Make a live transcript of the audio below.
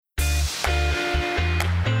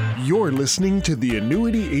You're listening to the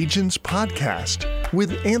Annuity Agents Podcast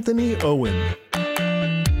with Anthony Owen.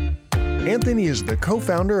 Anthony is the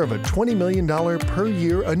co-founder of a $20 million per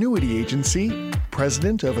year annuity agency,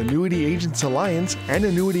 president of Annuity Agents Alliance and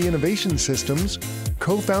Annuity Innovation Systems,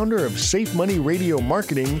 co-founder of Safe Money Radio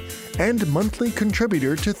Marketing, and monthly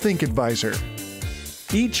contributor to Think Advisor.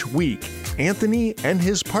 Each week, Anthony and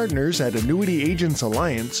his partners at Annuity Agents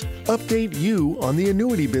Alliance update you on the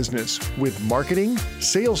annuity business with marketing,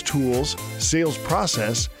 sales tools, sales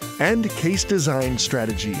process, and case design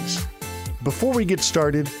strategies. Before we get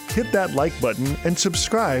started, hit that like button and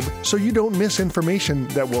subscribe so you don't miss information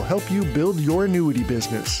that will help you build your annuity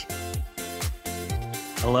business.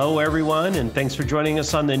 Hello, everyone, and thanks for joining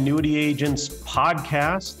us on the Annuity Agents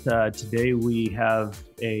Podcast. Today we have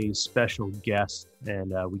a special guest,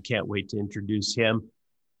 and we can't wait to introduce him.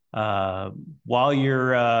 While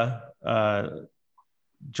you're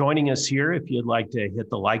joining us here, if you'd like to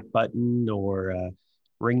hit the like button or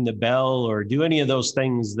ring the bell or do any of those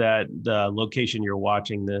things that the location you're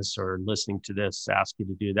watching this or listening to this asks you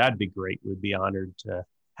to do, that'd be great. We'd be honored to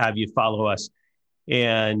have you follow us.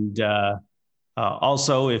 And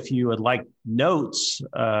also, if you would like notes,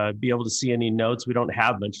 be able to see any notes. We don't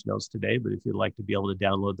have much notes today, but if you'd like to be able to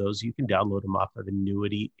download those, you can download them off of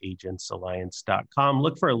annuityagentsalliance.com.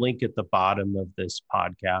 Look for a link at the bottom of this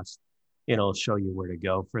podcast. It'll show you where to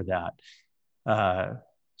go for that.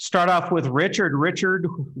 Start off with Richard. Richard,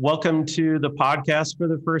 welcome to the podcast for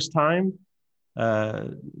the first time. How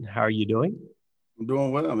are you doing? I'm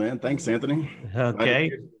doing well, man. Thanks, Anthony. Okay.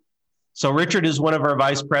 So Richard is one of our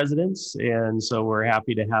vice presidents, and so we're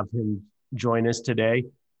happy to have him join us today.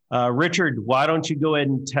 Richard, why don't you go ahead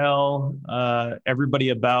and tell everybody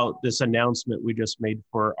about this announcement we just made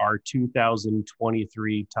for our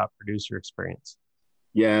 2023 Top Producer Experience?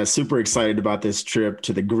 Yeah, super excited about this trip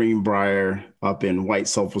to the Greenbrier up in White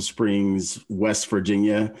Sulphur Springs, West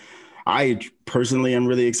Virginia. I personally am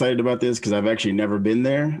really excited about this because I've actually never been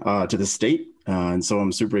there to the state. And so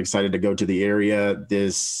I'm super excited to go to the area.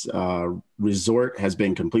 This resort has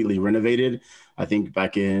been completely renovated, I think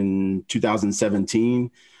back in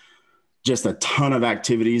 2017. Just a ton of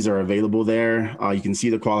activities are available there. You can see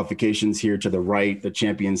the qualifications here to the right, the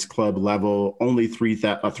Champions Club level, only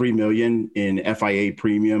 $3 million in FIA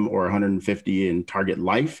premium or $150 in Target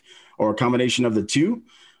Life, or a combination of the two.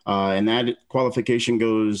 And that qualification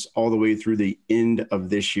goes all the way through the end of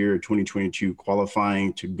this year, 2022,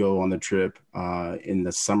 qualifying to go on the trip in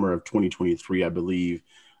the summer of 2023, I believe,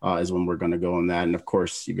 is when we're going to go on that. And of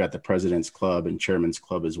course, you got the President's Club and Chairman's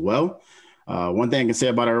Club as well. One thing I can say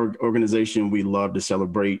about our organization, we love to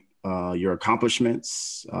celebrate your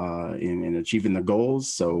accomplishments in achieving the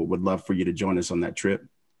goals. So would love for you to join us on that trip.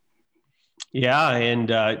 Yeah.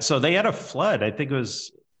 And so they had a flood. I think it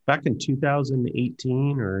was back in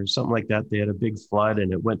 2018 or something like that. They had a big flood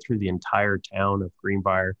and it went through the entire town of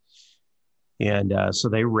Greenbrier. And so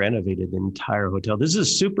they renovated the entire hotel. This is a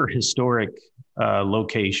super historic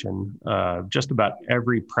location. Just about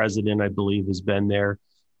every president, I believe, has been there.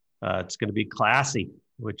 It's going to be classy,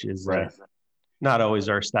 which is right. Not always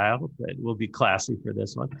our style, but we'll be classy for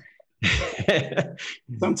this one.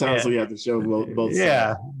 Sometimes we have to show both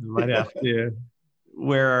yeah, sides. Might have to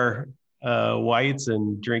wear whites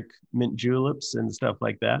and drink mint juleps and stuff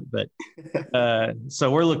like that. But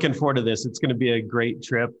so we're looking forward to this. It's going to be a great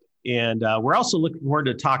trip. And we're also looking forward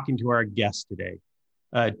to talking to our guest today,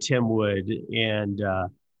 Tim Wood. And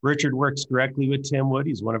Richard works directly with Tim Wood.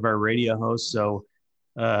 He's one of our radio hosts. So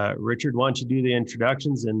Richard, why don't you do the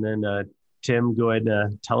introductions, and then Tim, go ahead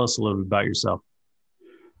and tell us a little bit about yourself.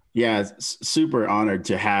 Yeah, super honored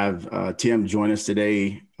to have Tim join us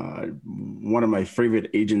today. One of my favorite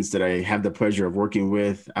agents that I have the pleasure of working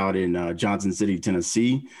with out in Johnson City,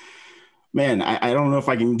 Tennessee. Man, I don't know if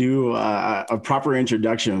I can do a proper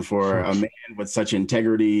introduction for a man with such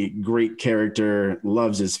integrity, great character,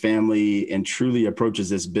 loves his family, and truly approaches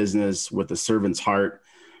this business with a servant's heart.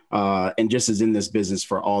 And just is in this business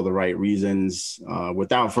for all the right reasons.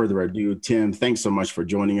 Without further ado, Tim, thanks so much for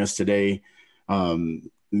joining us today.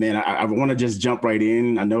 Man, I want to just jump right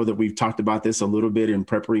in. I know that we've talked about this a little bit in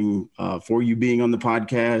preparing for you being on the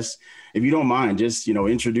podcast. If you don't mind, just,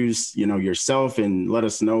 introduce, yourself and let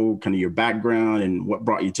us know kind of your background and what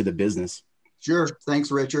brought you to the business. Sure. Thanks,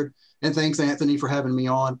 Richard. And thanks, Anthony, for having me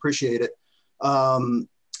on. Appreciate it.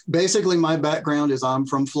 Basically, my background is I'm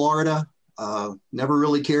from Florida. Never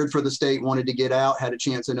really cared for the state, wanted to get out, had a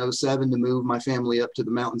chance in 2007 to move my family up to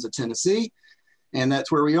the mountains of Tennessee. And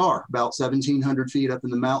that's where we are, about 1,700 feet up in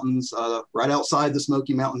the mountains, right outside the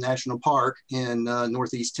Smoky Mountain National Park in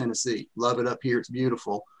Northeast Tennessee. Love it up here. It's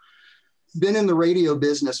beautiful. Been in the radio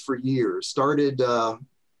business for years. Started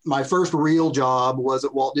my first real job was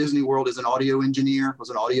at Walt Disney World as an audio engineer, was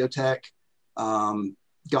an audio tech.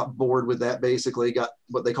 Got bored with that, basically, got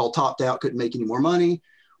what they call topped out, couldn't make any more money,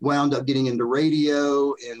 wound up getting into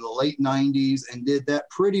radio in the late 90s and did that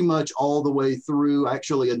pretty much all the way through,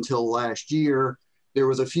 actually, until last year. There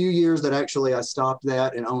was a few years that actually I stopped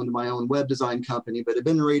that and owned my own web design company, but I've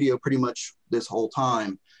been in radio pretty much this whole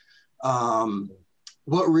time.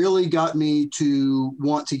 What really got me to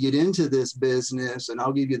want to get into this business, and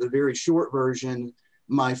I'll give you the very short version,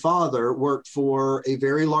 my father worked for a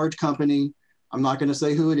very large company. I'm not going to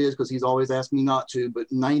say who it is because he's always asked me not to, but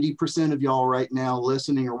 90% of y'all right now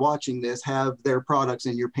listening or watching this have their products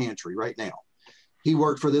in your pantry right now. He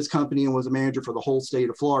worked for this company and was a manager for the whole state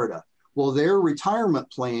of Florida. Well, their retirement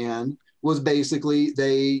plan was basically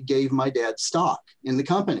they gave my dad stock in the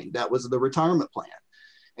company. That was the retirement plan.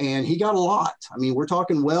 And he got a lot. I mean, we're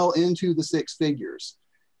talking well into the six figures,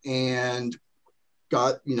 and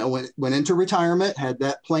got, went into retirement, had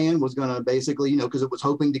that plan, was going to basically, because it was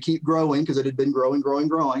hoping to keep growing because it had been growing.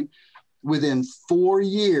 Within 4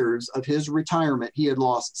 years of his retirement, he had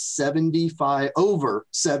lost over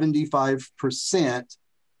 75%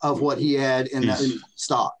 of what he had in that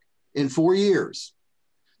stock in 4 years.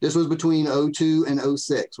 This was between 2002 and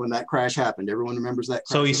 2006 when that crash happened. Everyone remembers that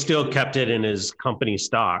crash. So he still kept it in his company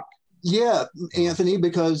stock. Yeah, Anthony,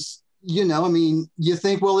 because, you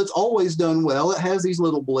think, well, it's always done well. It has these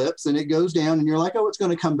little blips and it goes down and you're like, oh, it's going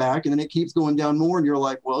to come back. And then it keeps going down more. And you're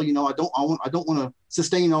like, well, I don't want to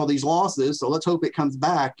sustain all these losses. So let's hope it comes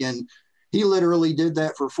back. And he literally did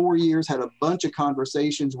that for 4 years, had a bunch of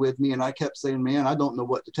conversations with me. And I kept saying, man, I don't know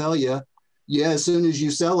what to tell you. Yeah, as soon as you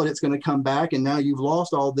sell it, it's going to come back. And now you've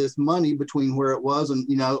lost all this money between where it was. And,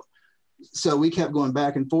 so we kept going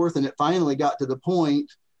back and forth. And it finally got to the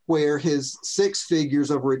point where his 6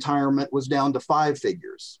 figures of retirement was down to 5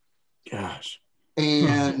 figures. Gosh.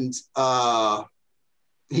 And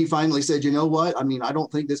he finally said, you know what? I mean, I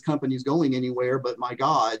don't think this company's going anywhere, but my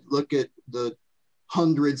God, look at the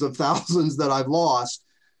hundreds of thousands that I've lost.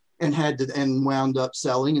 And wound up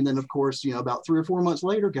selling. And then, of course, about 3 or 4 months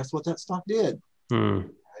later, guess what that stock did? Right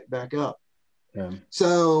back up. Yeah.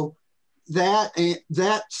 So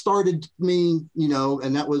that started me,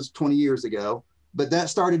 and that was 20 years ago. But that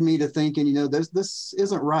started me to thinking, this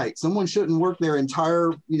isn't right. Someone shouldn't work their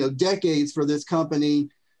entire, decades for this company,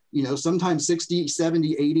 sometimes 60,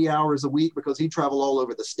 70, 80 hours a week, because he'd travel all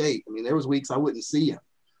over the state. I mean, there was weeks I wouldn't see him.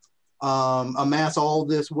 Amass all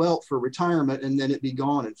this wealth for retirement, and then it'd be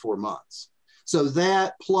gone in 4 months. So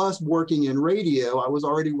that, plus working in radio, I was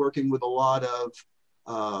already working with a lot of,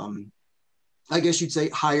 I guess you'd say,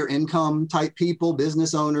 higher income type people,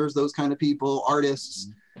 business owners, those kind of people, artists.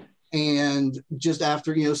 And just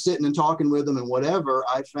after, sitting and talking with them and whatever,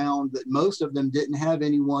 I found that most of them didn't have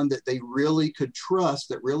anyone that they really could trust,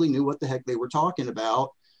 that really knew what the heck they were talking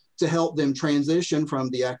about, to help them transition from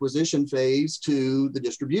the acquisition phase to the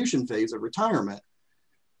distribution phase of retirement.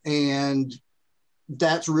 And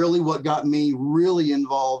that's really what got me really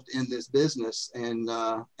involved in this business, and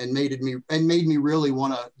made me really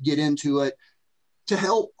want to get into it to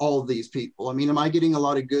help all of these people. I mean, am I getting a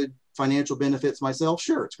lot of good financial benefits myself?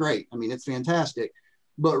 Sure, it's great. I mean, it's fantastic.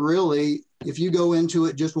 But really, if you go into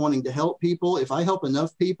it just wanting to help people, if I help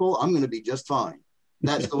enough people, I'm going to be just fine.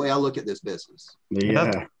 That's the way I look at this business.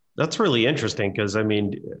 Yeah. That's really interesting, because, I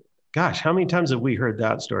mean, gosh, how many times have we heard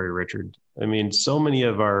that story, Richard? I mean, so many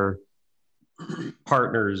of our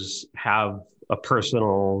partners have a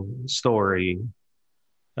personal story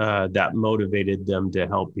that motivated them to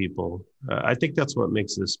help people. I think that's what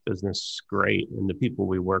makes this business great. And the people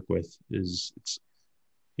we work with is,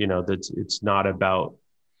 it's not about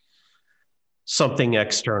something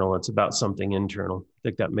external. It's about something internal. I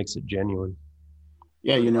think that makes it genuine.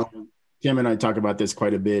 Yeah. Tim and I talk about this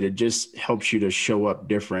quite a bit. It just helps you to show up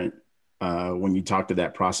different when you talk to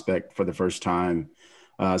that prospect for the first time,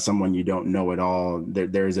 someone you don't know at all.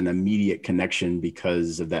 There's an immediate connection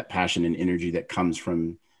because of that passion and energy that comes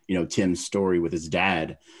from, Tim's story with his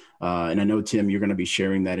dad. And I know, Tim, you're going to be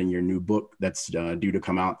sharing that in your new book that's due to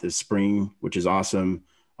come out this spring, which is awesome.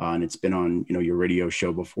 And it's been on, your radio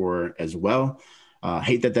show before as well.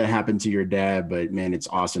 Hate that happened to your dad, but man, it's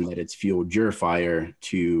awesome that it's fueled your fire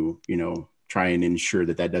to, try and ensure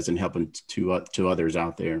that doesn't happen to others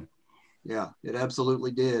out there. Yeah, it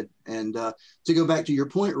absolutely did. And to go back to your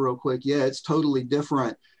point real quick, yeah, it's totally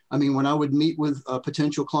different. I mean, when I would meet with a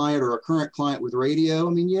potential client or a current client with radio, I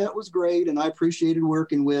mean, yeah, it was great. And I appreciated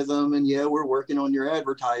working with them. And yeah, we're working on your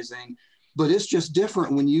advertising, but it's just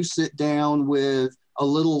different when you sit down with a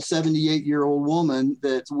little 78-year-old woman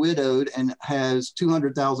that's widowed and has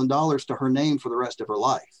 $200,000 to her name for the rest of her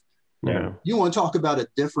life. Yeah. You want to talk about a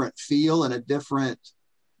different feel and a different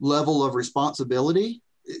level of responsibility.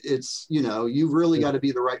 It's, you've really got to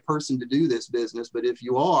be the right person to do this business. But if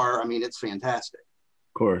you are, I mean, it's fantastic.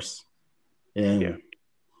 Of course. And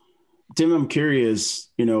Tim, I'm curious,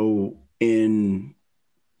 in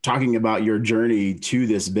talking about your journey to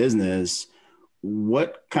this business,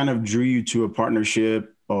 what kind of drew you to a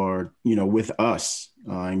partnership or, with us?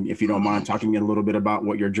 And if you don't mind talking a little bit about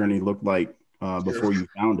what your journey looked like before you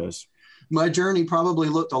found us. My journey probably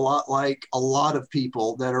looked a lot like a lot of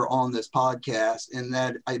people that are on this podcast, in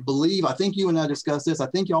that I think you and I discussed this. I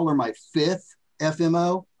think y'all are my 5th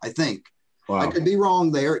FMO, I think. Wow. I could be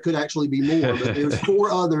wrong there. It could actually be more, but there's 4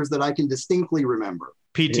 others that I can distinctly remember.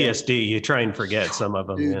 PTSD, you try and forget some of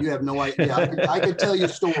them. Dude, you have no idea. I could tell you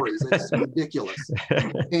stories. It's ridiculous.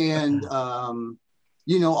 And,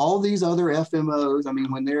 all these other FMOs, I mean,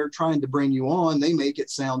 when they're trying to bring you on, they make it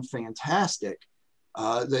sound fantastic.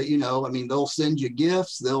 They'll send you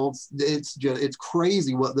gifts. It's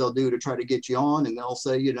crazy what they'll do to try to get you on. And they'll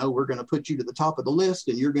say, we're going to put you to the top of the list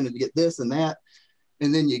and you're going to get this and that.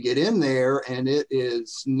 And then you get in there and it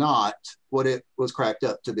is not what it was cracked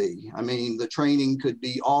up to be. I mean, the training could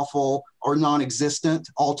be awful or non-existent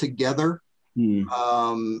altogether.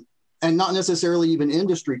 And not necessarily even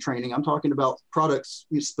industry training. I'm talking about products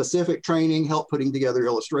specific training, help putting together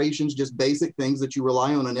illustrations, just basic things that you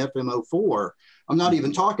rely on an FMO for. I'm not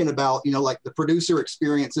even talking about, like the producer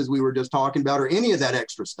experiences we were just talking about or any of that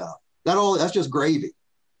extra stuff. That's just gravy.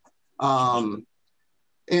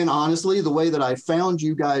 And honestly, the way that I found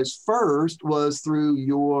you guys first was through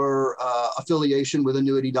your affiliation with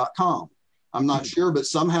annuity.com. I'm not sure, but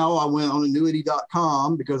somehow I went on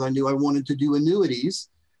annuity.com because I knew I wanted to do annuities.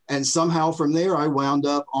 And somehow from there, I wound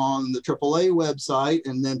up on the AAA website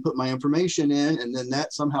and then put my information in. And then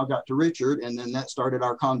that somehow got to Richard. And then that started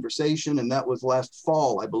our conversation. And that was last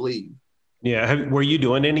fall, I believe. Yeah. Were you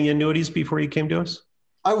doing any annuities before you came to us?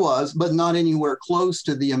 I was, but not anywhere close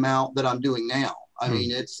to the amount that I'm doing now. I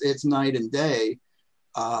mean, it's night and day.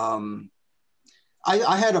 I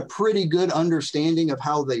had a pretty good understanding of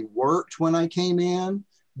how they worked when I came in,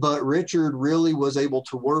 but Richard really was able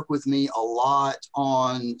to work with me a lot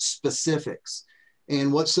on specifics.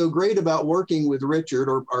 And what's so great about working with Richard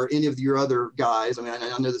or any of your other guys, I mean,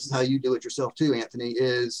 I know this is how you do it yourself too, Anthony,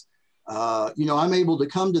 is, I'm able to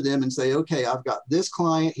come to them and say, okay, I've got this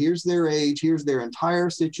client, here's their age, here's their entire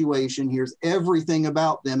situation, here's everything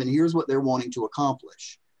about them, and here's what they're wanting to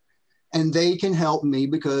accomplish. And they can help me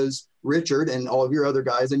because Richard and all of your other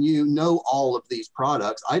guys, and you know all of these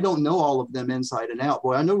products. I don't know all of them inside and out.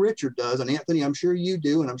 Boy, I know Richard does. And Anthony, I'm sure you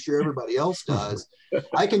do. And I'm sure everybody else does.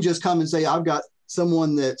 I can just come and say, I've got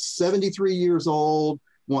someone that's 73 years old,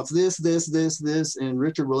 wants this. And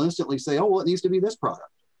Richard will instantly say, oh, well, it needs to be this product,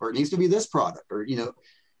 or it needs to be this product, or,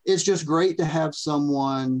 it's just great to have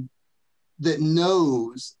someone that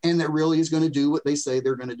knows and that really is going to do what they say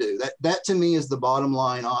they're going to do. That to me is the bottom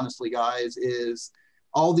line, honestly, guys, is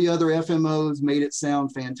all the other FMOs made it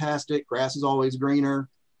sound fantastic. Grass is always greener.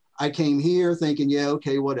 I came here thinking, yeah,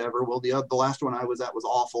 okay, whatever. Well, the last one I was at was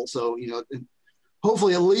awful. So,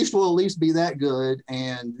 hopefully at least will at least be that good.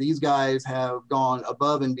 And these guys have gone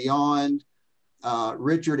above and beyond.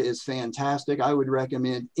 Richard is fantastic. I would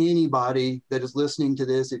recommend anybody that is listening to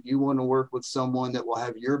this, if you want to work with someone that will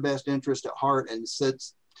have your best interest at heart and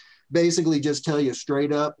basically just tell you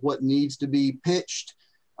straight up what needs to be pitched,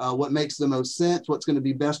 what makes the most sense, what's going to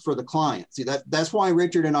be best for the client. See, that's why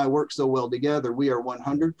Richard and I work so well together. We are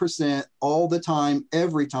 100% all the time,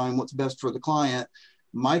 every time, what's best for the client.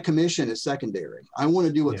 My commission is secondary. I want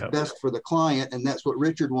to do what's best for the client, and that's what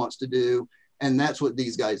Richard wants to do, and that's what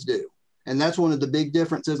these guys do. And that's one of the big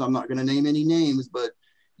differences. I'm not going to name any names, but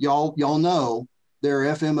y'all know there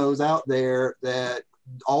are FMOs out there that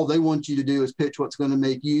all they want you to do is pitch what's going to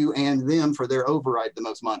make you and them for their override the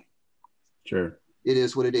most money. Sure. It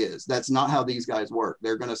is what it is. That's not how these guys work.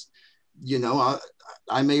 They're going to,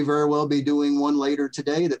 I may very well be doing one later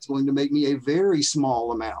today that's going to make me a very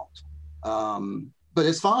small amount. But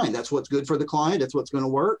it's fine. That's what's good for the client. That's what's going to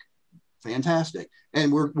work. Fantastic.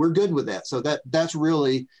 And we're good with that. So that's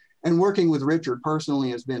really, and working with Richard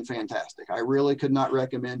personally has been fantastic. I really could not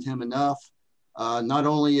recommend him enough. Not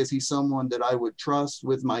only is he someone that I would trust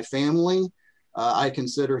with my family, I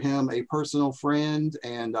consider him a personal friend,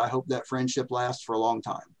 and I hope that friendship lasts for a long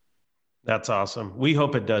time. That's awesome. We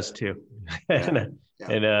hope it does too. And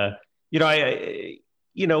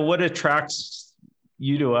what attracts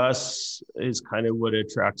you to us is kind of what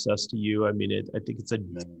attracts us to you. I mean, I think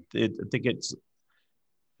it's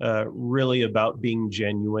really about being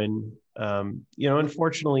genuine.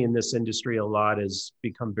 Unfortunately in this industry, a lot has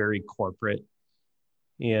become very corporate.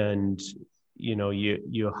 and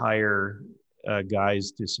you hire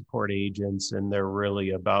guys to support agents, and they're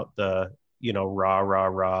really about the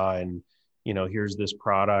rah, and here's this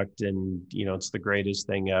product, and it's the greatest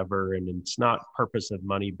thing ever, and it's not purpose of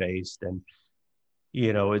money based. And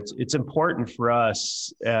it's important for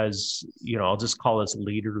us as I'll just call us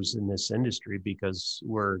leaders in this industry, because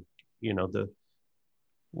we're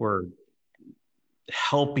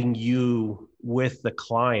helping you with the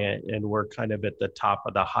client, and we're kind of at the top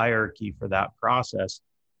of the hierarchy for that process.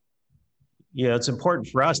 It's important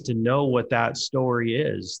for us to know what that story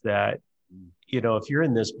is, that if you're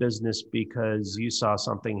in this business because you saw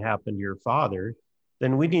something happen to your father,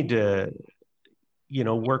 then we need to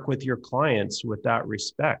work with your clients with that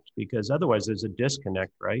respect, because otherwise there's a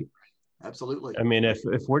disconnect, right? Absolutely. I mean, if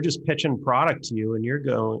we're just pitching product to you and you're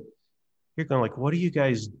going like, what are you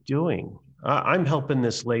guys doing? I'm helping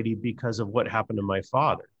this lady because of what happened to my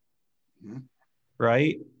father. Mm-hmm.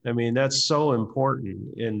 Right? I mean, that's so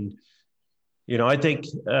important. And, I think,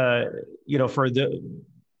 for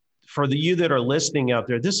the you that are listening out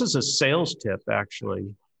there, this is a sales tip,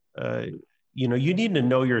 actually. You need to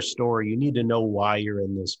know your story. You need to know why you're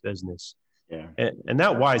in this business. Yeah. And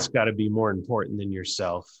that why's got to be more important than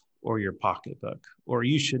yourself or your pocketbook, or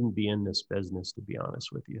you shouldn't be in this business, to be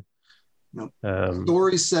honest with you. No.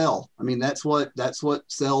 Stories sell. I mean, that's what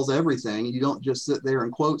sells everything. You don't just sit there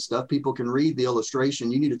and quote stuff. People can read the illustration.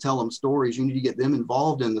 You need to tell them stories. You need to get them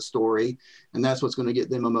involved in the story, and that's what's going to get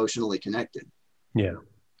them emotionally connected. Yeah,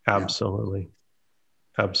 absolutely.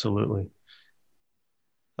 Yeah. Absolutely.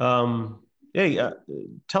 Hey,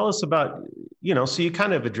 tell us about, so you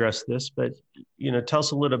kind of addressed this, but, tell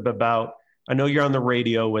us a little bit about, I know you're on the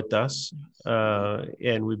radio with us,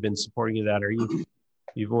 and we've been supporting you that.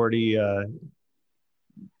 You've already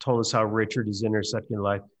told us how Richard is intersecting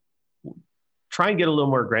life. Try and get a little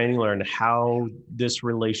more granular on how this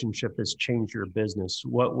relationship has changed your business.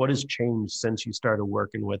 What has changed since you started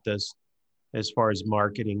working with us as far as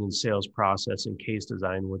marketing and sales process and case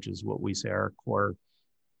design, which is what we say our core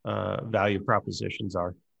value propositions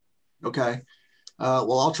are? Okay.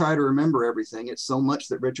 Well, I'll try to remember everything. It's so much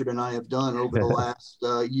that Richard and I have done over the last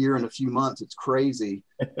year and a few months. It's crazy.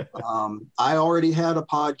 I already had a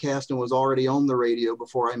podcast and was already on the radio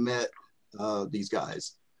before I met these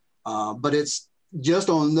guys. But it's just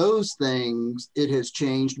on those things, it has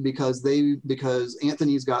changed because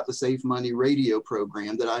Anthony's got the Safe Money radio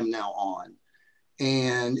program that I'm now on.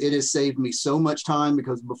 And it has saved me so much time,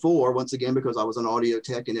 because before, once again, because I was an audio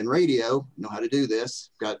tech and in radio, know how to do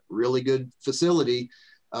this, got really good facility.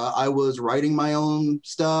 I was writing my own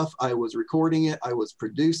stuff. I was recording it. I was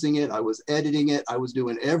producing it. I was editing it. I was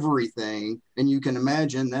doing everything. And you can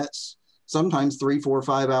imagine that's sometimes 3, 4,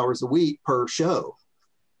 5 hours a week per show.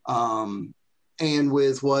 And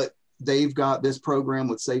with what they've got, this program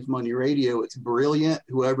with Safe Money Radio, it's brilliant.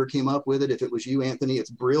 Whoever came up with it, if it was you, Anthony, it's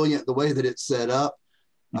brilliant the way that it's set up.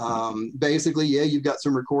 Basically, yeah, you've got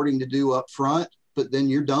some recording to do up front, but then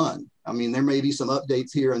you're done. I mean, there may be some updates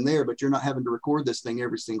here and there, but you're not having to record this thing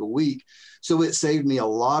every single week. So it saved me a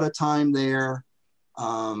lot of time there.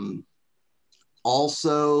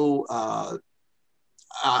 Also,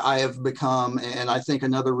 I have become, and I think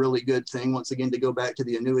another really good thing, once again, to go back to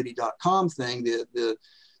the annuity.com thing, the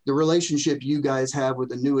relationship you guys have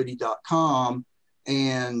with annuity.com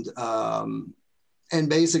and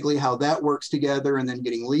basically how that works together, and then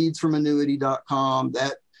getting leads from annuity.com,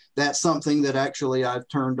 that's something that actually I've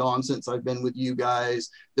turned on since I've been with you guys.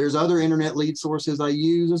 There's other internet lead sources I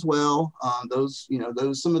use as well.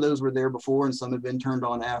 Some of those were there before and some have been turned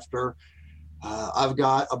on after. I've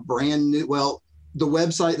got a brand new, the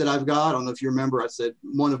website that I've got, I don't know if you remember, I said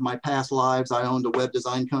one of my past lives, I owned a web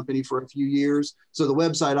design company for a few years. So the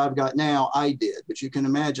website I've got now, I did, but you can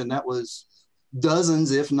imagine that was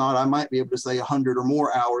dozens, if not, I might be able to say 100 or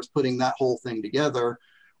more hours putting that whole thing together.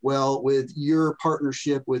 Well, with your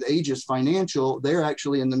partnership with Aegis Financial, they're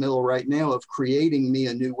actually in the middle right now of creating me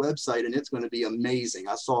a new website, and it's going to be amazing.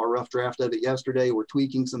 I saw a rough draft of it yesterday. We're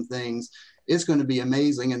tweaking some things. It's going to be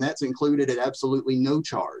amazing, and that's included at absolutely no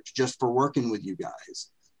charge just for working with you guys.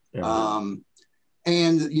 Yeah.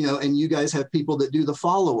 And you guys have people that do the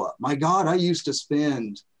follow-up. My God, I used to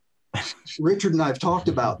spend, Richard and I have talked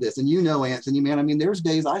about this, and Anthony, man, I mean, there's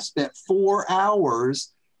days I spent 4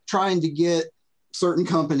 hours trying to get certain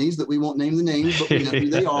companies that we won't name the names, but we know who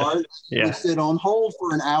they are. Yeah. Would sit on hold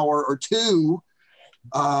for an hour or two.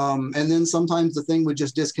 And then sometimes the thing would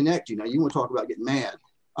just disconnect. You want to talk about getting mad.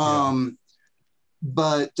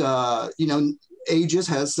 But Aegis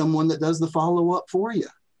has someone that does the follow-up for you.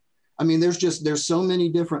 I mean, there's so many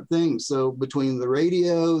different things. So between the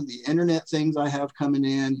radio, the internet things I have coming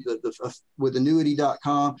in, with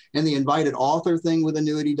annuity.com, and the invited author thing with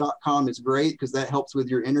annuity.com is great because that helps with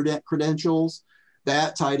your internet credentials.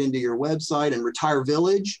 That tied into your website. And Retire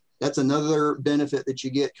Village, that's another benefit that you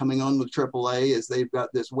get coming on with AAA, is they've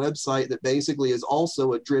got this website that basically is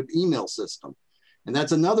also a drip email system. And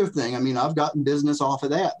that's another thing. I mean, I've gotten business off of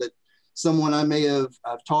that someone I may have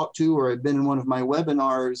I've talked to or had been in one of my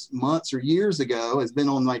webinars months or years ago has been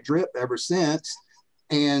on my drip ever since.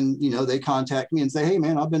 And, they contact me and say, hey,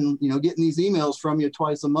 man, I've been, getting these emails from you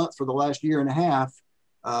twice a month for the last year and a half.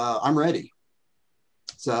 I'm ready.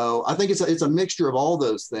 So I think it's a mixture of all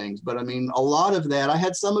those things. But I mean, a lot of that, I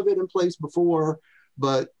had some of it in place before,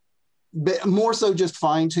 but more so just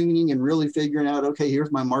fine tuning and really figuring out, okay,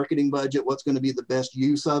 here's my marketing budget. What's going to be the best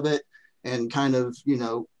use of it? And kind of,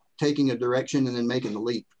 taking a direction and then making the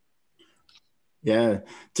leap. Yeah.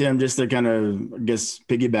 Tim, just to kind of, I guess,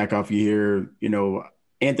 piggyback off you here,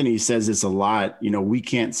 Anthony says this a lot, we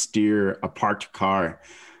can't steer a parked car.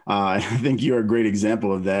 I think you're a great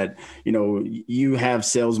example of that. You have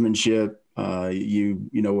salesmanship.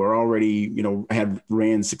 Were already, have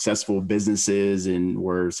ran successful businesses and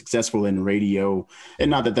were successful in radio. And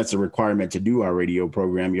not that that's a requirement to do our radio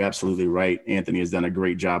program. You're absolutely right. Anthony has done a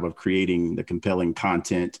great job of creating the compelling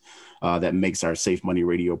content that makes our Safe Money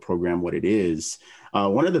Radio program what it is.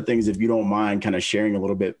 One of the things, if you don't mind kind of sharing a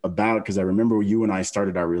little bit about, because I remember you and I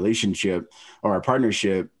started our relationship or our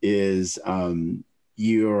partnership, is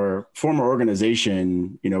your former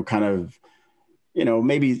organization, kind of,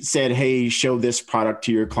 maybe said, hey, show this product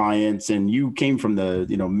to your clients. And you came from the,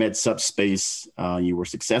 med sup space. You were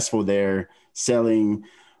successful there selling.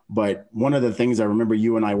 But one of the things I remember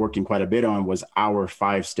you and I working quite a bit on was our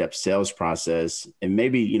 5-step sales process. And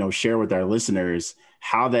maybe, share with our listeners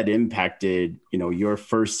how that impacted, your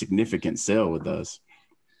first significant sale with us.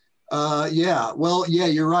 Yeah,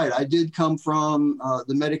 you're right. I did come from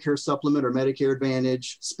the Medicare supplement or Medicare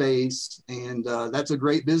Advantage space, and that's a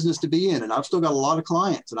great business to be in. And I've still got a lot of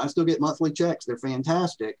clients, and I still get monthly checks. They're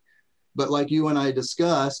fantastic. But like you and I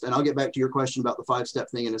discussed, and I'll get back to your question about the 5-step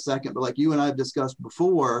thing in a second, but like you and I have discussed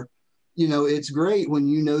before, it's great when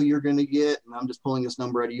you're going to get, and I'm just pulling this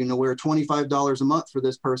number out of where $25 a month for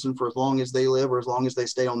this person for as long as they live or as long as they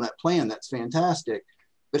stay on that plan. That's fantastic.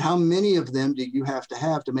 But how many of them do you have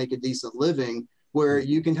to make a decent living where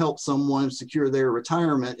you can help someone secure their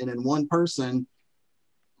retirement? And in one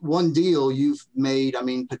deal, you've made,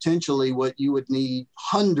 potentially what you would need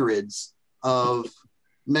hundreds of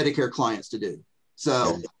Medicare clients to do.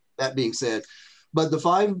 So that being said, but the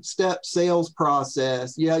 5-step sales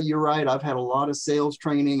process, yeah, you're right. I've had a lot of sales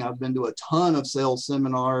training. I've been to a ton of sales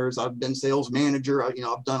seminars. I've been sales manager.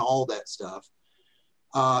 I've done all that stuff.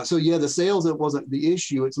 So yeah, the sales, it wasn't the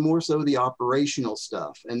issue. It's more so the operational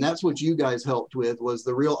stuff. And that's what you guys helped with, was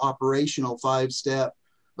the real operational 5-step.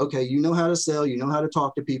 Okay, you know how to sell, you know how to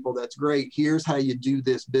talk to people. That's great. Here's how you do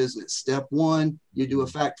this business. Step 1, you do a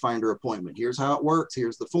fact finder appointment. Here's how it works.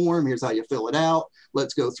 Here's the form. Here's how you fill it out.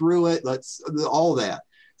 Let's go through it. All that.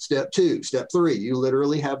 Step 2, step 3, you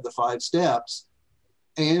literally have the 5 steps.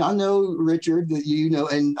 And I know, Richard, that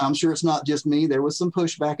and I'm sure it's not just me. There was some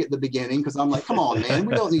pushback at the beginning because I'm like, come on, man,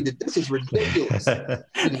 we don't need to. This is ridiculous. I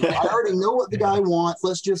already know what the guy wants.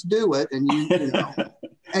 Let's just do it. And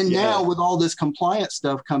And now with all this compliance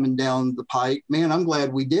stuff coming down the pike, man, I'm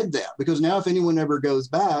glad we did that, because now if anyone ever goes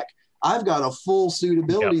back, I've got a full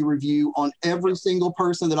suitability review on every single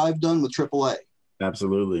person that I've done with AAA.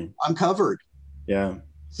 Absolutely. I'm covered. Yeah.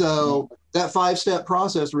 So that 5-step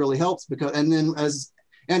process really helps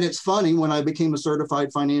and it's funny, when I became a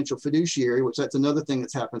certified financial fiduciary, which that's another thing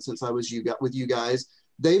that's happened since I was with you guys,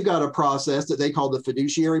 they've got a process that they call the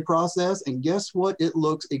fiduciary process. And guess what? It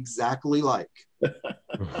looks exactly like.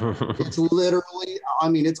 It's literally,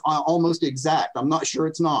 it's almost exact. I'm not sure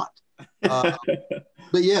it's not.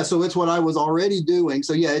 But yeah, so it's what I was already doing.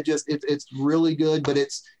 So yeah, it's really good, but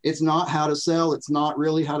it's not how to sell. It's not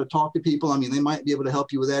really how to talk to people. They might be able to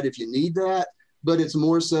help you with that if you need that, but it's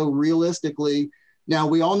more so realistically. Now,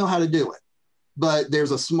 we all know how to do it, but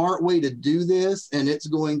there's a smart way to do this, and it's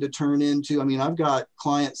going to turn into, I've got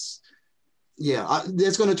clients. Yeah,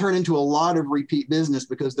 it's going to turn into a lot of repeat business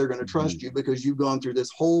because they're going to trust you, because you've gone through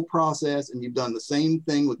this whole process and you've done the same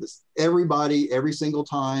thing with everybody every single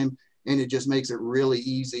time. And it just makes it really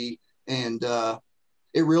easy. And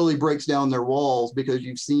it really breaks down their walls because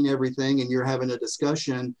you've seen everything and you're having a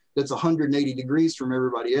discussion that's 180 degrees from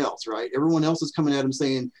everybody else, right? Everyone else is coming at them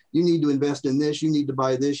saying, you need to invest in this, you need to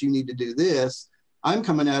buy this, you need to do this. I'm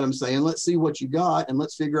coming at them saying, let's see what you got and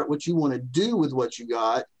let's figure out what you want to do with what you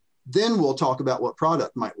got. Then we'll talk about what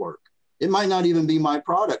product might work. It might not even be my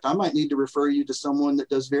product. I might need to refer you to someone that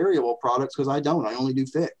does variable products because I don't. I only do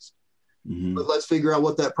fixed. Mm-hmm. But let's figure out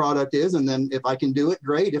what that product is. And then if I can do it,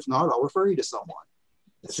 great. If not, I'll refer you to someone.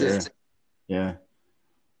 That's it. Yeah.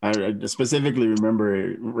 I specifically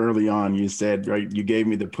remember early on you said, right, you gave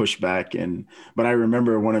me the pushback, but I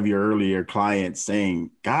remember one of your earlier clients saying,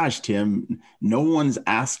 gosh, Tim, no one's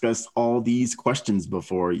asked us all these questions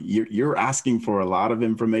before. You're asking for a lot of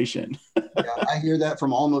information. Yeah, I hear that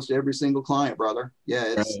from almost every single client, brother. Yeah,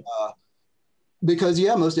 it's because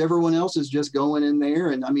most everyone else is just going in there.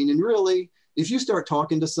 And I mean, and really, if you start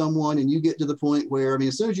talking to someone and you get to the point where, I mean,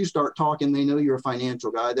 as soon as you start talking, they know you're a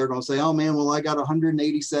financial guy. They're going to say, oh man, well, I got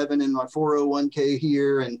 187 in my 401k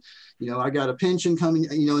here. And, I got a pension coming,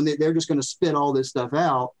 and they're just going to spit all this stuff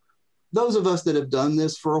out. Those of us that have done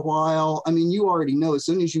this for a while, I mean, you already know as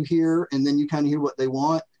soon as you hear, and then you kind of hear what they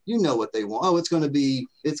want, you know what they want. Oh, it's going to be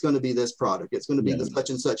this product. It's going to be the such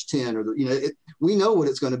and such 10 or we know what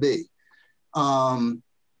it's going to be.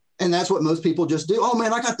 And that's what most people just do. Oh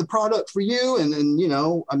man, I got the product for you. And then,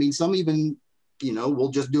 I mean, some even, we'll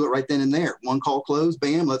just do it right then and there. One call closed,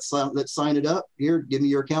 bam, let's sign it up. Here, give me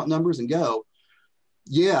your account numbers and go.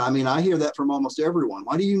 Yeah, I mean, I hear that from almost everyone.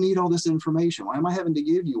 Why do you need all this information? Why am I having to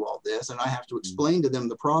give you all this? And I have to explain to them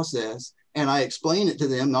the process. And I explain it to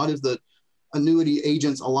them, not as the Annuity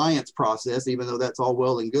Agents Alliance process, even though that's all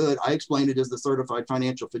well and good. I explain it as the Certified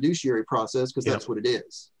Financial Fiduciary process because that's what it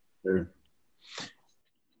is. Sure.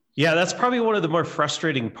 Yeah, that's probably one of the more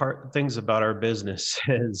frustrating things about our business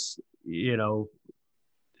is,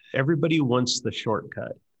 everybody wants the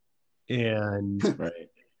shortcut. And, right.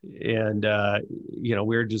 And,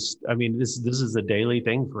 we're just, I mean, this is a daily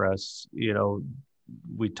thing for us.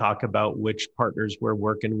 We talk about which partners we're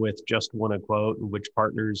working with just want a quote and which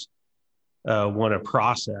partners want a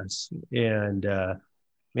process. And,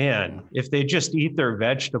 man, if they just eat their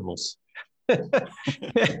vegetables, I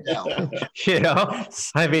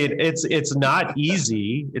mean, it's not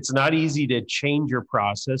easy. It's not easy to change your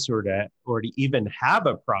process or to even have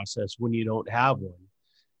a process when you don't have one.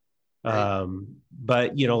 Right.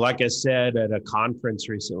 But like I said at a conference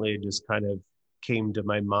recently, it just kind of came to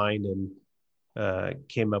my mind and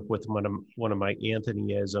came up with one of my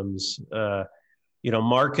Anthony-isms.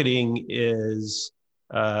 Marketing is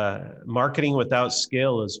marketing without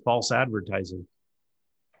skill is false advertising.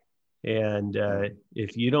 And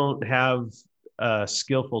if you don't have a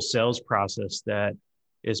skillful sales process that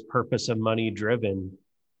is purpose and money driven,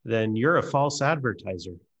 then you're a false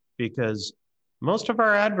advertiser, because most of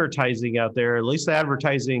our advertising out there, at least the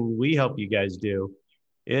advertising we help you guys do,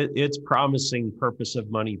 it's promising purpose of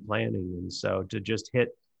money planning. And so to just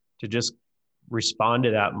respond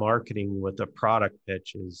to that marketing with a product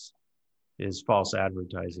pitch is false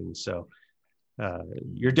advertising. So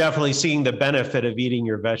you're definitely seeing the benefit of eating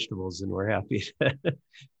your vegetables, and we're happy.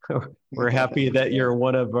 We're happy that you're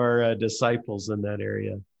one of our disciples in that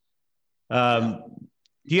area.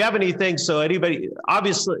 Do you have anything? So anybody,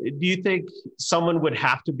 obviously, do you think someone would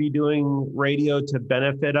have to be doing radio to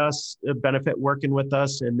benefit working with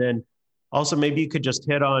us? And then also maybe you could just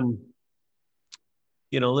hit on,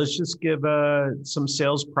 let's just give some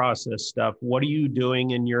sales process stuff. What are you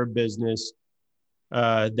doing in your business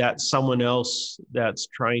that someone else that's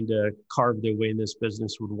trying to carve their way in this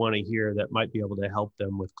business would want to hear that might be able to help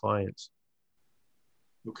them with clients?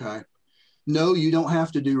 Okay. No, you don't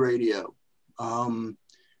have to do radio.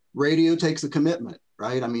 Radio takes a commitment,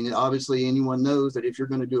 right? I mean, obviously anyone knows that if you're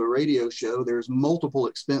going to do a radio show, there's multiple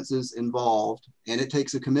expenses involved and it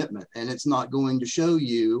takes a commitment, and it's not going to show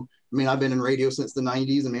you. I mean, I've been in radio since the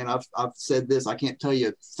 90s, and man, I've said this, I can't tell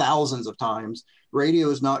you thousands of times. Radio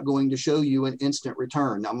is not going to show you an instant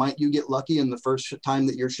return. Now, might you get lucky and the first time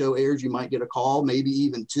that your show airs, you might get a call, maybe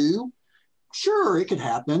even two? Sure, it could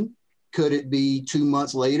happen. Could it be 2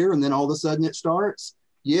 months later and then all of a sudden it starts?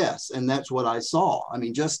 Yes, and that's what I saw. I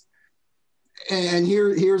mean, and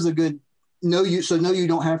here's a good, no, you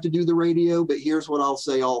don't have to do the radio, but here's what I'll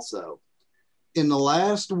say also. In the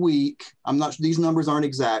last week, these numbers aren't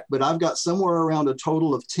exact, but I've got somewhere around a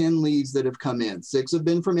total of 10 leads that have come in. 6 have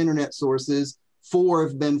been from internet sources, 4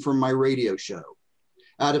 have been from my radio show.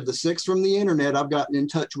 Out of the 6 from the internet, I've gotten in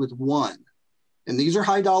touch with 1. And these are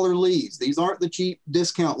high dollar leads. These aren't the cheap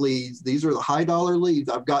discount leads. These are the high dollar leads.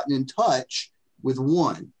 I've gotten in touch with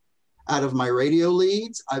 1. Out of my radio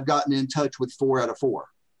leads, I've gotten in touch with 4 out of 4.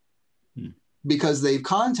 Because they've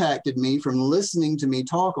contacted me from listening to me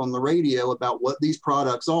talk on the radio about what these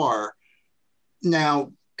products are.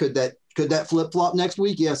 Now, could that flip-flop next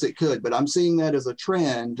week? Yes, it could. But I'm seeing that as a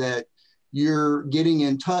trend that you're getting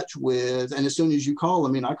in touch with. And as soon as you call,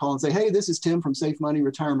 I mean, I call and say, hey, this is Tim from Safe Money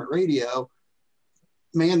Retirement Radio.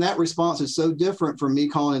 man, that response is so different from me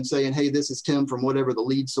calling and saying, hey, this is Tim from whatever the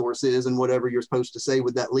lead source is and whatever you're supposed to say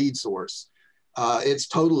with that lead source. It's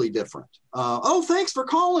totally different. Oh, thanks for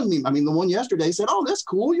calling me. I mean, the one yesterday said, oh, that's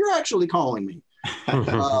cool. You're actually calling me.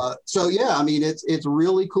 So yeah, I mean, it's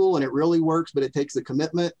really cool and it really works, but it takes a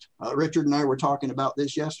commitment. Richard and I were talking about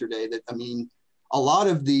this yesterday, that, I mean, a lot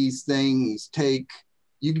of these things take,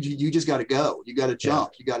 you just got to go, you got to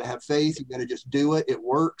jump, you got to have faith, you got to just do it. It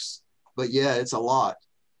works, but yeah, it's a lot.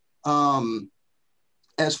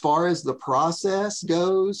 As far as the process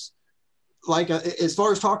goes, like as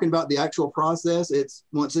far as talking about the actual process, it's,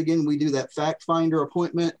 once again, we do that fact finder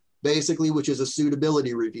appointment, basically, which is a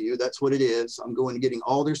suitability review. That's what it is. I'm going and getting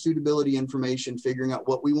all their suitability information, figuring out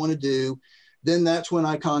what we want to do. Then that's when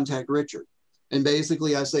I contact Richard. And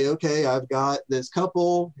basically I say, okay, I've got this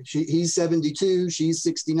couple, he's 72, she's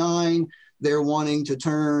 69. They're wanting to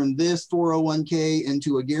turn this 401k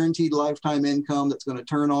into a guaranteed lifetime income that's going to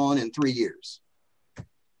turn on in 3 years,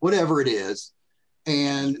 whatever it is.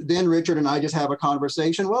 And then Richard and I just have a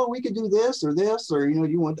conversation. Well, we could do this, or, you know,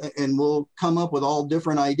 you want, and we'll come up with all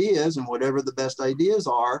different ideas, and whatever the best ideas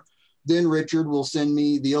are, then Richard will send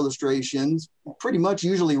me the illustrations pretty much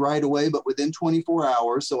usually right away, but within 24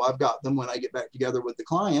 hours. So I've got them when I get back together with the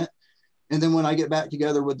client. And then when I get back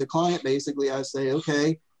together with the client, basically I say,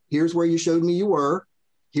 okay, here's where you showed me you were.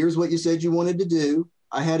 Here's what you said you wanted to do.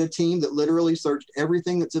 I had a team that literally searched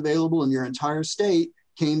everything that's available in your entire state,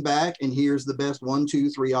 came back, and here's the best 1, 2,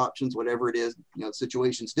 3 options, whatever it is, you know,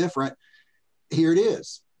 situation's different. Here it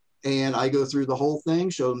is. And I go through the whole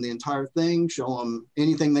thing, show them the entire thing, show them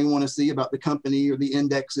anything they want to see about the company or the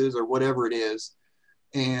indexes or whatever it is.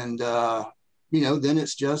 And, you know, then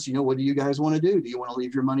it's just, you know, what do you guys want to do? Do you want to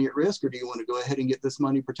leave your money at risk, or do you want to go ahead and get this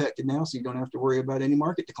money protected now so you don't have to worry about any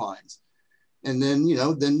market declines? And then, you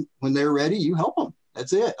know, then when they're ready, you help them.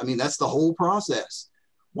 That's it. I mean, that's the whole process.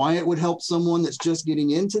 Why it would help someone that's just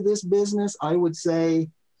getting into this business, I would say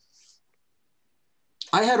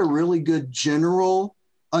I had a really good general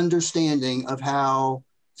understanding of how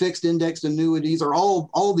fixed indexed annuities or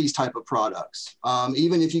all these type of products,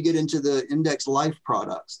 even if you get into the index life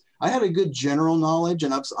products, I had a good general knowledge,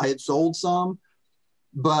 and I had sold some.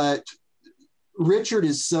 But Richard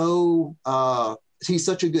is so, he's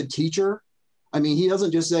such a good teacher. I mean, he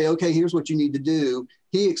doesn't just say, okay, here's what you need to do.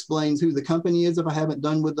 He explains who the company is if I haven't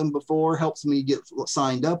done with them before, helps me get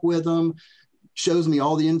signed up with them, shows me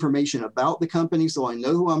all the information about the company so I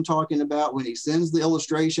know who I'm talking about. When he sends the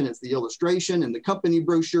illustration, it's the illustration and the company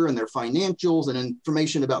brochure and their financials and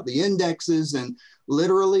information about the indexes. And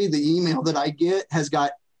literally the email that I get has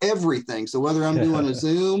got everything. So whether I'm doing a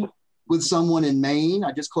Zoom with someone in Maine,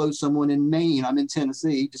 I just closed someone in Maine. I'm in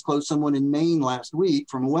Tennessee, just closed someone in Maine last week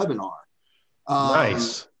from a webinar.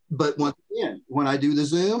 Nice. But once again, when I do the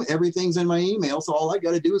Zoom, everything's in my email. So all I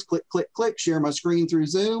got to do is click, click, click, share my screen through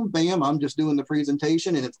Zoom. Bam, I'm just doing the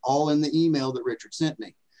presentation, and it's all in the email that Richard sent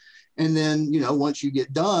me. And then, you know, once you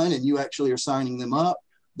get done and you actually are signing them up,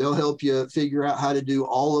 they'll help you figure out how to do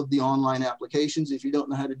all of the online applications if you don't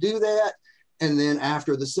know how to do that. And then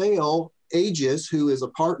after the sale, Aegis, who is a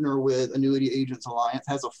partner with Annuity Agents Alliance,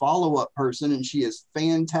 has a follow-up person, and she is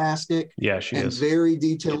fantastic. Yeah, she is. Very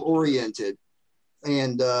detail-oriented.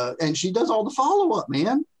 And she does all the follow-up,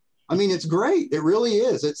 man. I mean, it's great. It really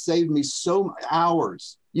is. It saved me so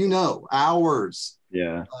hours, hours.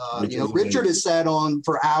 Yeah. You know, Richard has sat on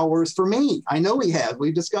for hours for me. I know he has.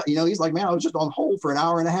 We've discussed, you know, he's like, man, I was just on hold for an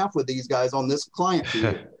hour and a half with these guys on this client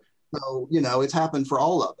field. So, you know, it's happened for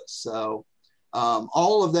all of us. So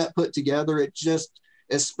all of that put together, it just,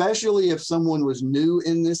 especially if someone was new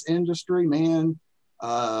in this industry, man,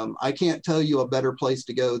 I can't tell you a better place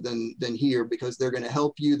to go than here, because they're going to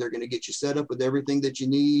help you. They're going to get you set up with everything that you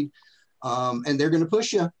need. And they're going to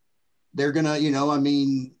push you. They're going to, you know, I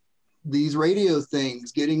mean, these radio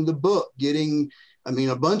things, getting the book,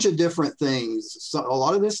 a bunch of different things. So a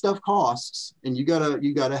lot of this stuff costs, and you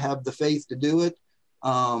gotta have the faith to do it.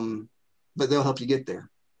 But they'll help you get there.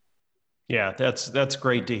 Yeah, that's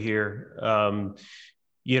great to hear.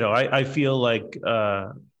 You know, I feel like,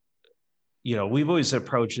 you know, we've always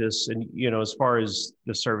approached this, and, you know, as far as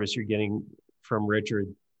the service you're getting from Richard,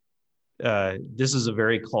 this is a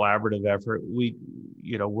very collaborative effort.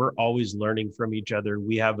 We're always learning from each other.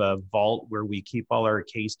 We have a vault where we keep all our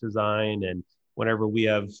case design, and whenever we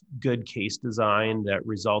have good case design that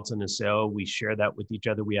results in a sale, we share that with each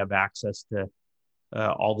other. We have access to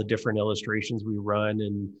all the different illustrations we run,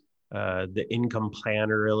 and the income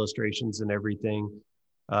planner illustrations and everything.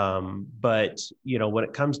 But, you know, when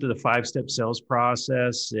it comes to the 5-step sales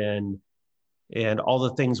process and all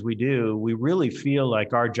the things we do, we really feel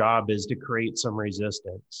like our job is to create some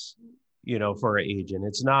resistance. for an agent.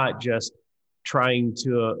 It's not just trying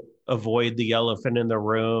to avoid the elephant in the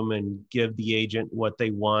room and give the agent what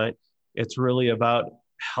they want. It's really about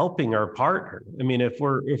helping our partner. I mean, if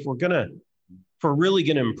we're really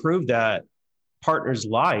going to improve that partner's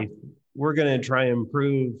life, we're going to try and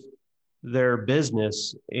improve their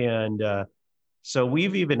business. And so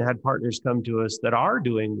we've even had partners come to us that are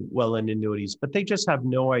doing well in annuities, but they just have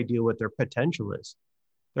no idea what their potential is.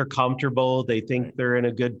 They're comfortable. They think they're in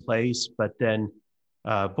a good place, but then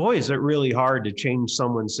boy, is it really hard to change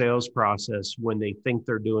someone's sales process when they think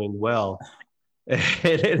they're doing well.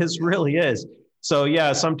 It really is. So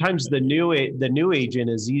yeah, sometimes the new agent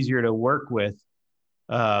is easier to work with.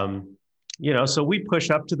 So we push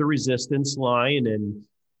up to the resistance line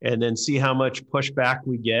and then see how much pushback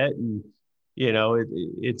we get. And,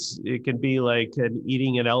 it can be like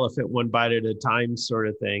eating an elephant one bite at a time sort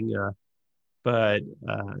of thing. But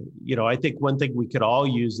I think one thing we could all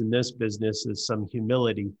use in this business is some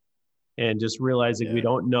humility and just realizing we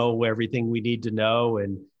don't know everything we need to know.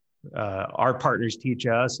 And our partners teach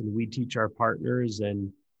us and we teach our partners.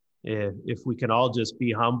 And if we can all just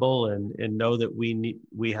be humble and know that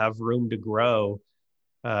we have room to grow,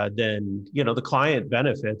 then, the client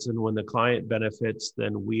benefits. And when the client benefits,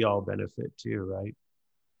 then we all benefit too, right?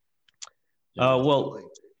 Well,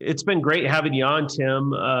 it's been great having you on,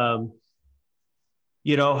 Tim.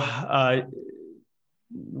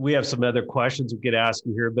 We have some other questions we could ask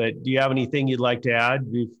you here, but do you have anything you'd like to add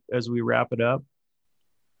as we wrap it up?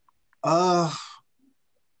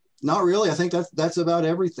 Not really. I think that's about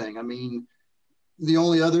everything. I mean, the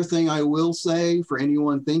only other thing I will say for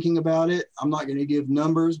anyone thinking about it, I'm not going to give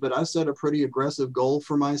numbers, but I set a pretty aggressive goal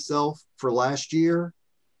for myself for last year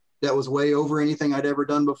that was way over anything I'd ever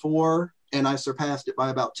done before. And I surpassed it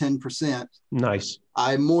by about 10%. Nice.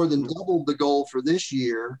 I more than doubled the goal for this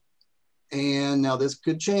year. And now this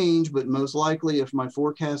could change, but most likely if my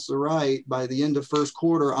forecasts are right, by the end of first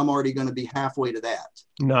quarter, I'm already going to be halfway to that.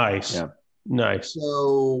 Nice. Yeah. Nice.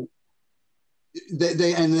 So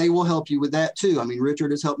they will help you with that too. I mean,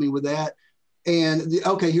 Richard has helped me with that. And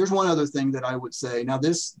here's one other thing that I would say. Now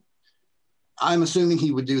I'm assuming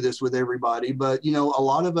he would do this with everybody, but a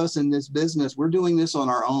lot of us in this business, we're doing this on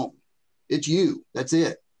our own. It's you. That's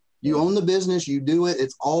it. You own the business. You do it.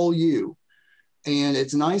 It's all you. And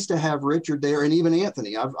it's nice to have Richard there, and even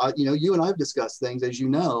Anthony. You and I've discussed things, as you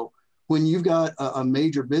know, when you've got a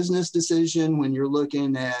major business decision, when you're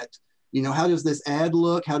looking at, how does this ad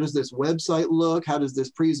look? How does this website look? How does this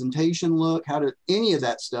presentation look? Any of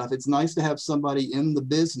that stuff? It's nice to have somebody in the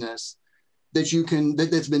business that's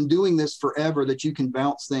been doing this forever, that you can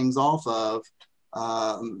bounce things off of.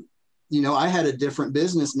 I had a different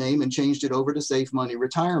business name and changed it over to Safe Money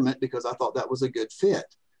Retirement because I thought that was a good fit.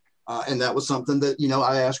 And that was something that,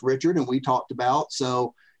 I asked Richard and we talked about.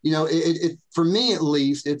 So, for me, at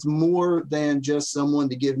least, it's more than just someone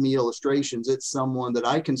to give me illustrations. It's someone that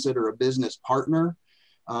I consider a business partner.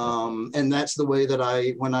 And that's the way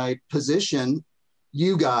that when I position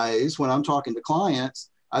you guys, when I'm talking to clients,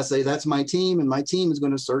 I say, that's my team, and my team is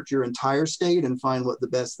going to search your entire state and find what the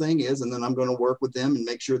best thing is. And then I'm going to work with them and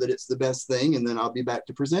make sure that it's the best thing. And then I'll be back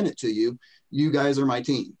to present it to you. You guys are my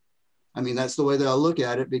team. I mean, that's the way that I look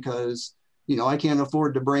at it because, I can't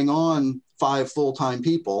afford to bring on 5 full-time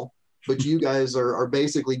people, but you guys are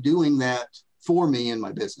basically doing that for me in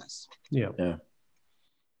my business. Yeah.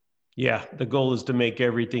 The goal is to make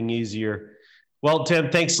everything easier. Well, Tim,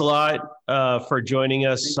 thanks a lot for joining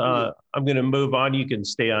us. I'm going to move on. You can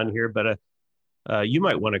stay on here, but you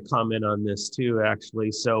might want to comment on this too,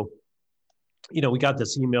 actually. So, we got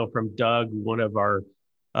this email from Doug, one of our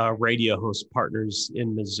radio host partners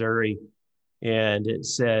in Missouri. And it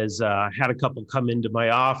says, I had a couple come into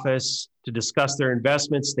my office to discuss their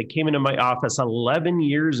investments. They came into my office 11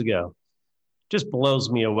 years ago. Just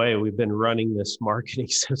blows me away. We've been running this marketing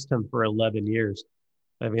system for 11 years.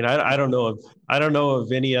 I mean, I don't know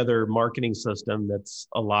of any other marketing system that's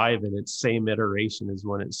alive in its same iteration as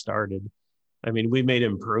when it started. I mean, we made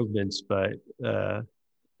improvements, but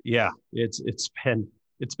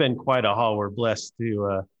it's been quite a haul. We're blessed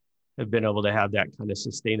to have been able to have that kind of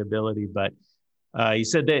sustainability. But he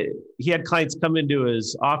said that he had clients come into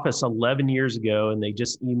his office 11 years ago, and they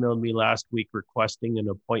just emailed me last week requesting an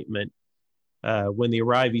appointment. When they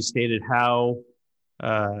arrived, he stated how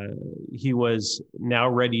he was now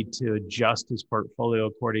ready to adjust his portfolio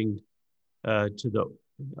accordingly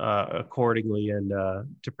and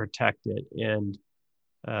to protect it. And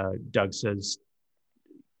Doug says,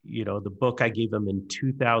 the book I gave him in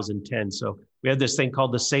 2010. So we have this thing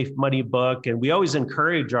called the Safe Money book, and we always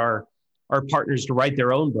encourage our partners to write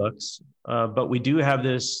their own books. But we do have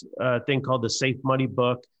this thing called the Safe Money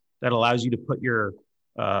book. that allows you to put your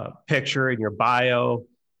picture and your bio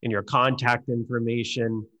and your contact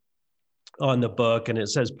information on the book. And it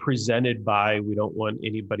says presented by. We don't want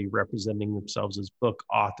anybody representing themselves as book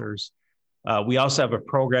authors. We also have a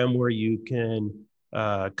program where you can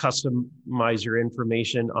customize your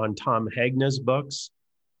information on Tom Hegna's books,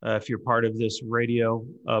 if you're part of this radio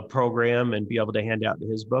program, and be able to hand out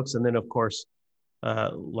his books. And then, of course,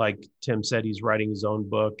 like Tim said, he's writing his own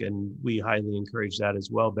book, and we highly encourage that as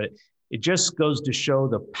well. But it just goes to show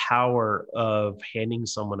the power of handing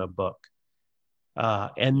someone a book.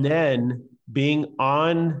 And then being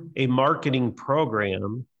on a marketing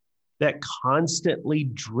program that constantly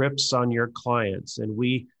drips on your clients. And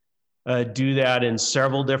we do that in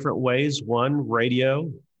several different ways. One,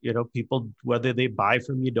 radio, people, whether they buy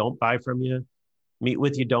from you, don't buy from you, meet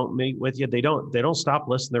with you, don't meet with you, they don't stop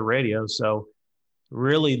listening to radio. So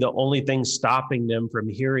really the only thing stopping them from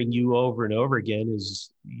hearing you over and over again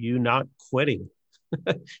is you not quitting.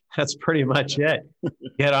 That's pretty much it.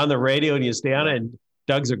 Get on the radio and you stay on it. And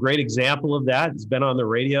Doug's a great example of that. He's been on the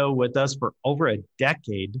radio with us for over a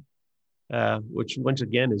decade, which once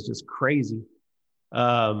again is just crazy.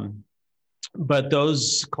 But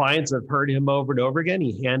those clients have heard him over and over again.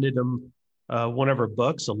 He handed them one of our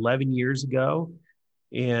books 11 years ago.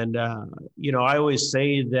 And, I always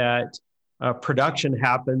say that production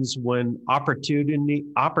happens when opportunity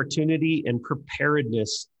and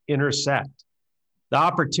preparedness intersect. The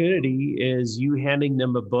opportunity is you handing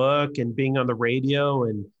them a book and being on the radio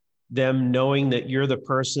and them knowing that you're the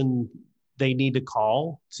person they need to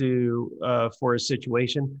call to for a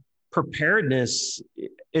situation. Preparedness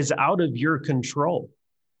is out of your control,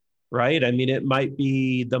 right? I mean, it might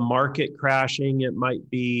be the market crashing, it might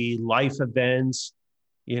be life events,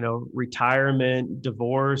 retirement,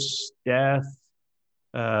 divorce, death,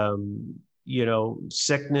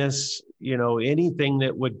 sickness, anything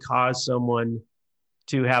that would cause someone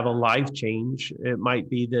to have a life change. It might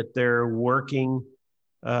be that they're working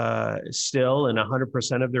still and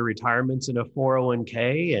 100% of their retirement's in a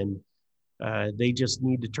 401k, and they just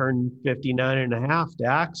need to turn 59 and a half to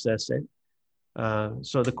access it.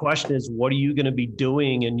 So the question is, what are you going to be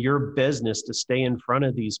doing in your business to stay in front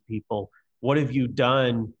of these people? What have you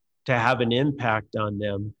done to have an impact on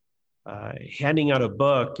them? Handing out a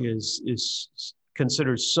book is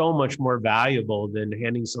considered so much more valuable than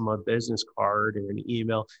handing someone a business card or an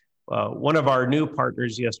email. One of our new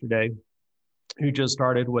partners yesterday, who just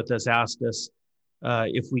started with us, asked us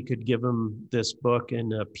if we could give him this book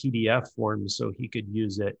in a PDF form so he could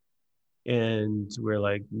use it. And we're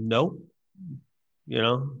like, no,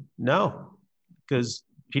 because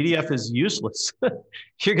PDF is useless.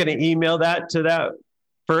 You're going to email that to that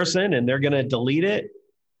person and they're going to delete it.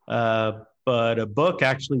 But a book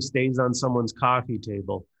actually stays on someone's coffee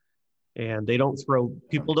table, and they don't throw,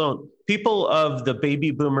 people of the baby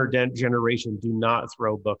boomer generation do not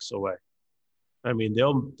throw books away. I mean,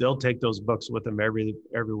 they'll take those books with them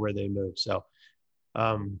everywhere they move. So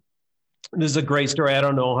this is a great story. I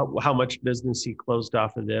don't know how much business he closed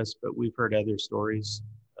off of this, but we've heard other stories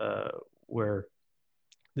where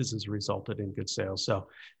this has resulted in good sales. So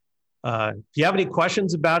if you have any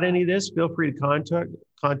questions about any of this, feel free to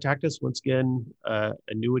contact us. Once again,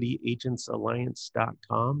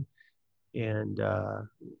 annuityagentsalliance.com. And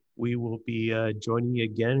we will be joining you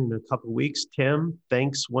again in a couple of weeks. Tim,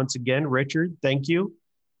 thanks once again. Richard, thank you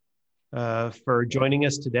for joining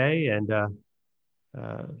us today, and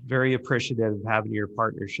very appreciative of having your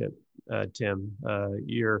partnership, Tim.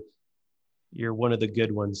 You're one of the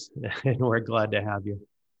good ones, and we're glad to have you.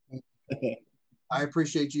 I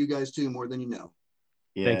appreciate you guys too, more than you know.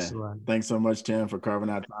 Yeah. Thanks a lot. Thanks so much, Tim, for carving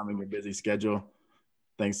out time in your busy schedule.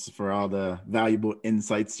 Thanks for all the valuable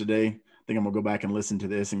insights today. I think I'm gonna go back and listen to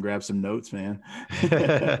this and grab some notes, man.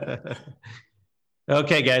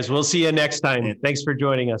 Okay, guys, we'll see you next time. Thanks for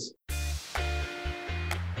joining us.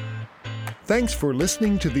 Thanks for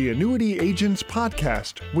listening to the Annuity Agents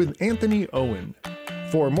Podcast with Anthony Owen.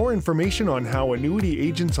 For more information on how Annuity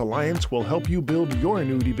Agents Alliance will help you build your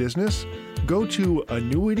annuity business, go to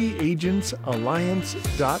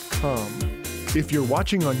annuityagentsalliance.com. If you're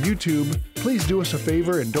watching on YouTube, please do us a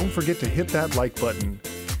favor and don't forget to hit that like button.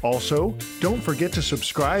 Also, don't forget to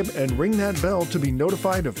subscribe and ring that bell to be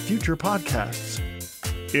notified of future podcasts.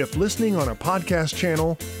 If listening on a podcast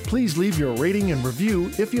channel, please leave your rating and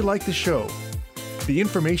review if you like the show. The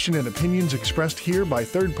information and opinions expressed here by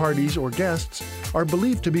third parties or guests are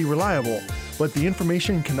believed to be reliable, but the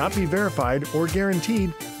information cannot be verified or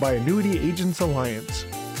guaranteed by Annuity Agents Alliance.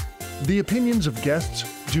 The opinions of guests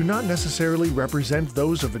do not necessarily represent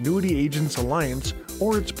those of Annuity Agents Alliance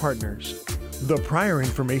or its partners. The prior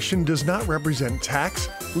information does not represent tax,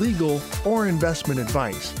 legal, or investment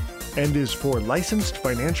advice and is for licensed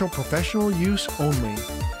financial professional use only.